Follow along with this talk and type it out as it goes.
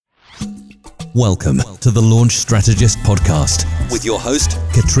Welcome to the Launch Strategist podcast with your host,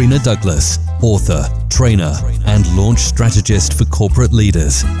 Katrina Douglas, author, trainer, and launch strategist for corporate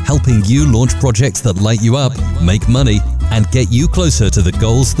leaders, helping you launch projects that light you up, make money, and get you closer to the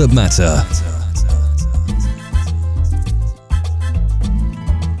goals that matter.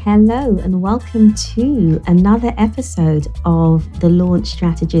 Hello, and welcome to another episode of the Launch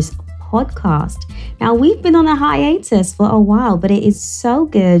Strategist podcast. Now, we've been on a hiatus for a while, but it is so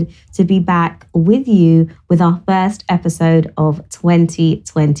good to be back with you with our first episode of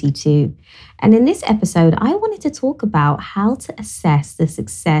 2022. And in this episode, I wanted to talk about how to assess the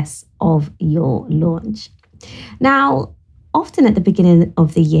success of your launch. Now, often at the beginning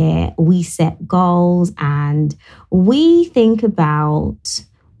of the year, we set goals and we think about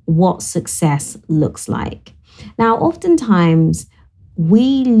what success looks like. Now, oftentimes,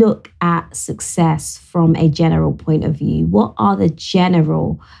 we look at success from a general point of view. What are the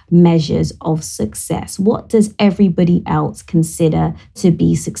general measures of success? What does everybody else consider to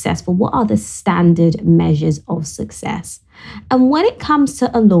be successful? What are the standard measures of success? And when it comes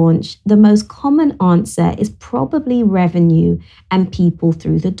to a launch, the most common answer is probably revenue and people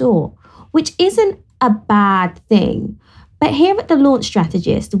through the door, which isn't a bad thing. But here at the Launch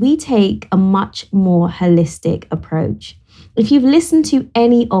Strategist, we take a much more holistic approach. If you've listened to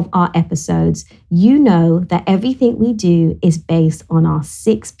any of our episodes, you know that everything we do is based on our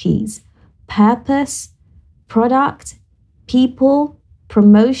 6 Ps: purpose, product, people,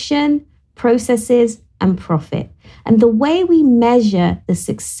 promotion, processes, and profit. And the way we measure the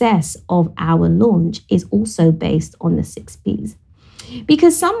success of our launch is also based on the 6 Ps.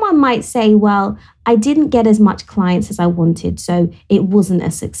 Because someone might say, well, I didn't get as much clients as I wanted, so it wasn't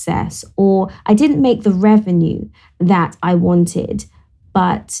a success. Or I didn't make the revenue that I wanted,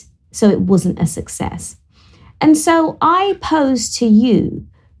 but so it wasn't a success. And so I pose to you,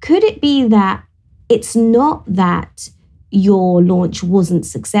 could it be that it's not that your launch wasn't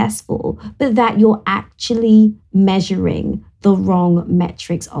successful, but that you're actually measuring the wrong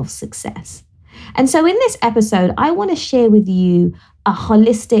metrics of success? And so in this episode, I want to share with you a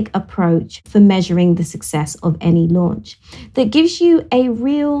holistic approach for measuring the success of any launch that gives you a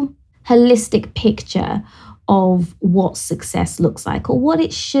real holistic picture of what success looks like or what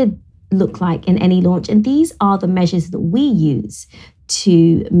it should look like in any launch. And these are the measures that we use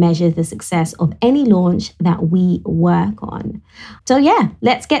to measure the success of any launch that we work on. So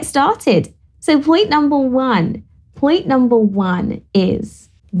let's get started. So point number one is,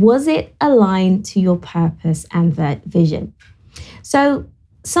 was it aligned to your purpose and vision? So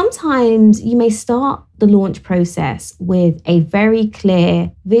sometimes you may start the launch process with a very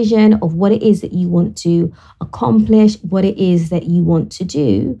clear vision of what it is that you want to accomplish, what it is that you want to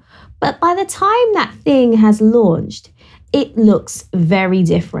do. But by the time that thing has launched, it looks very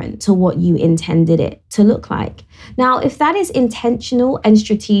different to what you intended it to look like. Now, if that is intentional and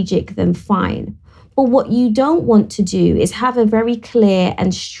strategic, then fine. But what you don't want to do is have a very clear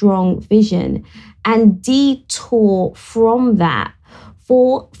and strong vision and detour from that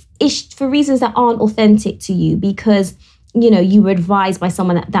for reasons that aren't authentic to you, because you were advised by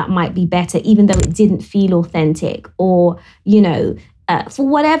someone that might be better, even though it didn't feel authentic, or for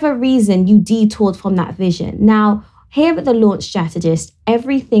whatever reason you detoured from that vision. Now, here at the Launch Strategist,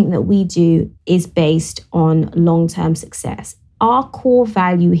 everything that we do is based on long-term success. Our core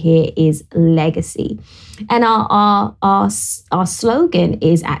value here is legacy. And our slogan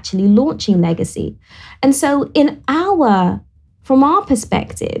is actually launching legacy. And so from our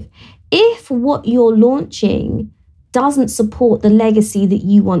perspective, if what you're launching doesn't support the legacy that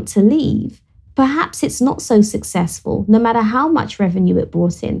you want to leave, perhaps it's not so successful, no matter how much revenue it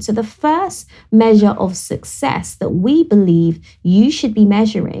brought in. So the first measure of success that we believe you should be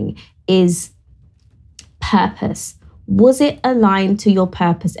measuring is purpose. Was it aligned to your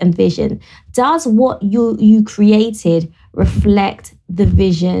purpose and vision? Does what you created reflect the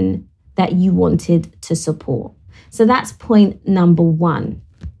vision that you wanted to support? So that's point number one.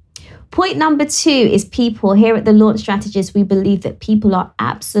 Point number 2 is people. Here at the Launch Strategist, we believe that people are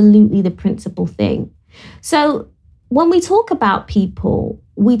absolutely the principal thing. So when we talk about people,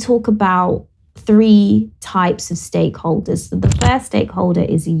 we talk about 3 types of stakeholders. So the first stakeholder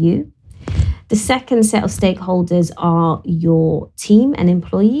is you. The second set of stakeholders are your team and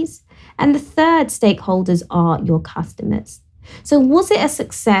employees. And the third stakeholders are your customers. So was it a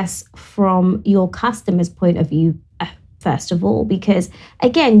success from your customer's point of view, first of all? Because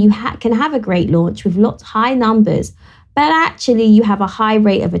again, you can have a great launch with high numbers, but actually you have a high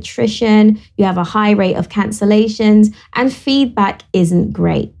rate of attrition, you have a high rate of cancellations, and feedback isn't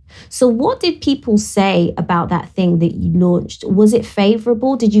great. So what did people say about that thing that you launched? Was it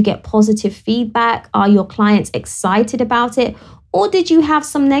favorable? Did you get positive feedback? Are your clients excited about it? Or did you have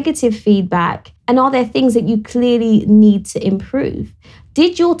some negative feedback? And are there things that you clearly need to improve?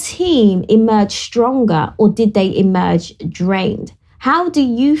 Did your team emerge stronger or did they emerge drained? How do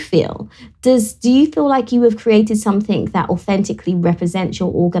you feel? Do you feel like you have created something that authentically represents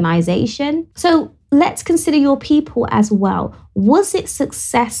your organization? So let's consider your people as well. Was it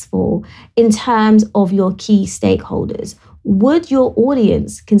successful in terms of your key stakeholders? Would your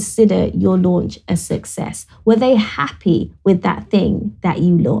audience consider your launch a success? Were they happy with that thing that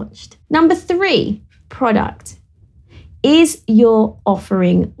you launched? Number 3, product. Is your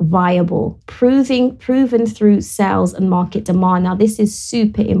offering viable? Proven through sales and market demand. Now, this is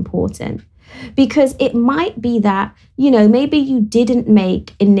super important because it might be that, maybe you didn't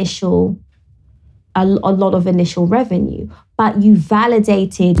make a lot of initial revenue, but you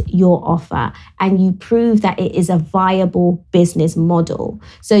validated your offer and you prove that it is a viable business model.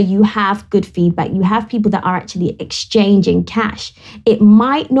 So you have good feedback. You have people that are actually exchanging cash. It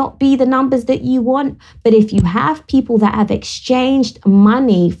might not be the numbers that you want, but if you have people that have exchanged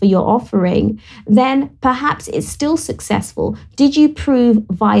money for your offering, then perhaps it's still successful. Did you prove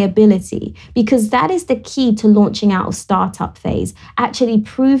viability? Because that is the key to launching out of startup phase, actually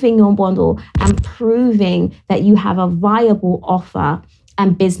proving your model and proving that you have a viable offer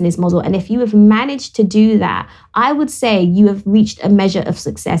and business model. And if you have managed to do that, I would say you have reached a measure of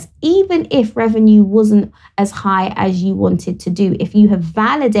success, even if revenue wasn't as high as you wanted to do. If you have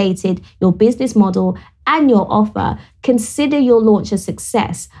validated your business model and your offer, consider your launch a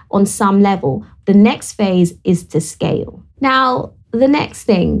success on some level. The next phase is to scale. Now, the next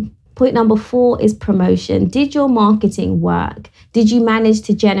thing, point number 4 is promotion. Did your marketing work? Did you manage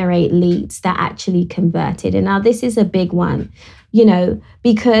to generate leads that actually converted? And now this is a big one,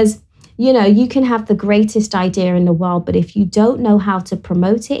 because, you can have the greatest idea in the world, but if you don't know how to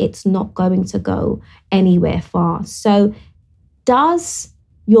promote it, it's not going to go anywhere far. So does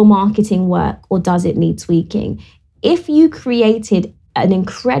your marketing work or does it need tweaking? If you created an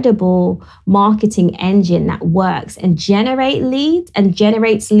incredible marketing engine that works and generates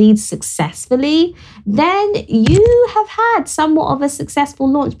leads successfully, then you have had somewhat of a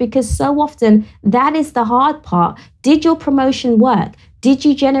successful launch, because so often that is the hard part. Did your promotion work? Did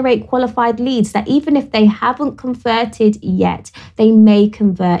you generate qualified leads that even if they haven't converted yet, they may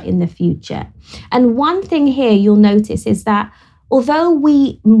convert in the future? And one thing here you'll notice is that although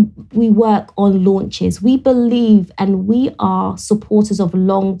we work on launches, we believe and we are supporters of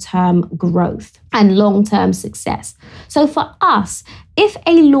long-term growth and long-term success. So for us, if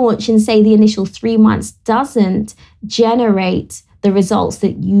a launch in, say, the initial 3 months doesn't generate the results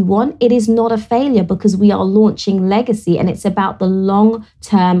that you want, it is not a failure, because we are launching legacy and it's about the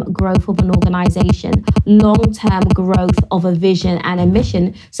long-term growth of an organization, long-term growth of a vision and a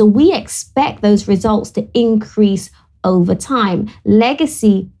mission. So we expect those results to increase over time.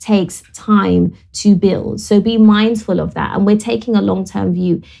 Legacy takes time to build. So be mindful of that. And we're taking a long-term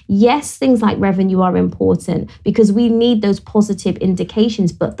view. Yes, things like revenue are important because we need those positive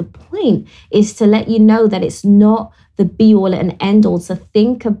indications. But the point is to let you know that it's not the be all and end all. So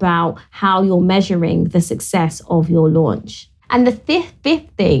think about how you're measuring the success of your launch. And the fifth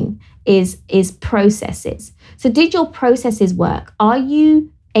thing is processes. So did your processes work? Are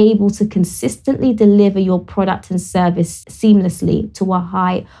you able to consistently deliver your product and service seamlessly to a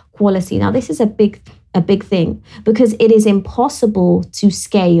high quality? Now, this is a big thing, because it is impossible to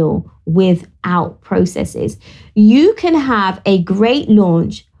scale without processes. You can have a great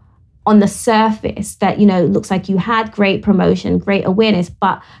launch on the surface that, looks like you had great promotion, great awareness,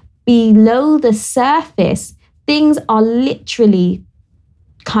 but below the surface, things are literally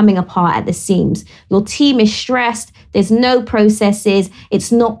coming apart at the seams. Your team is stressed. There's no processes.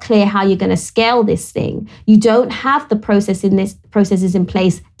 It's not clear how you're going to scale this thing. You don't have the processes in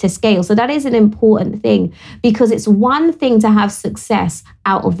place to scale. So that is an important thing, because it's one thing to have success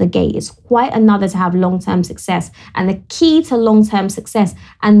out of the gate. It's quite another to have long-term success. And the key to long-term success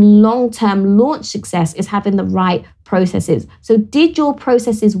and long-term launch success is having the right processes. So did your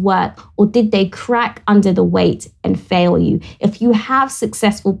processes work, or did they crack under the weight and fail you? If you have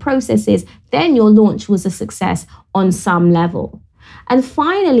successful processes, then your launch was a success on some level. And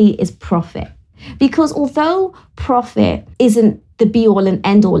finally is profit. Because although profit isn't the be all and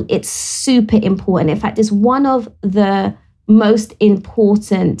end all, it's super important. In fact, it's one of the most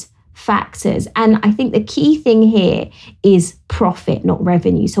important factors. And I think the key thing here is profit, not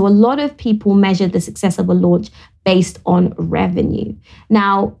revenue. So a lot of people measure the success of a launch based on revenue.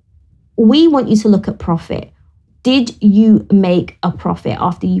 Now, we want you to look at profit. Did you make a profit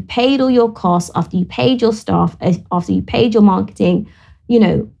after you paid all your costs, after you paid your staff, after you paid your marketing?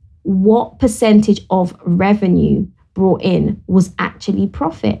 What percentage of revenue brought in was actually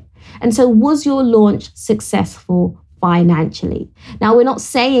profit? And so was your launch successful financially? Now, we're not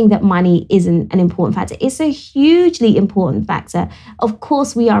saying that money isn't an important factor. It's a hugely important factor. Of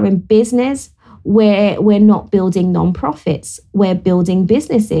course, we are in business where we're not building nonprofits, we're building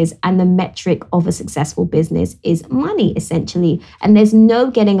businesses, and the metric of a successful business is money, essentially. And there's no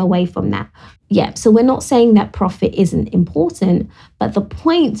getting away from that. Yeah, so we're not saying that profit isn't important, but the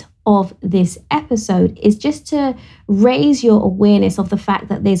point of this episode is just to raise your awareness of the fact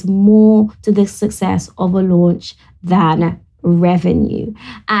that there's more to the success of a launch than revenue.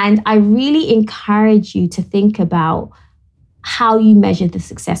 And I really encourage you to think about how you measure the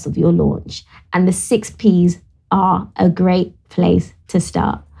success of your launch. And the 6 Ps are a great place to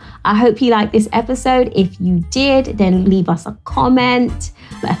start. I hope you liked this episode. If you did, then leave us a comment,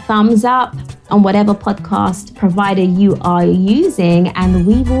 a thumbs up on whatever podcast provider you are using, and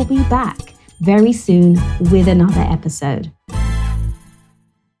we will be back very soon with another episode.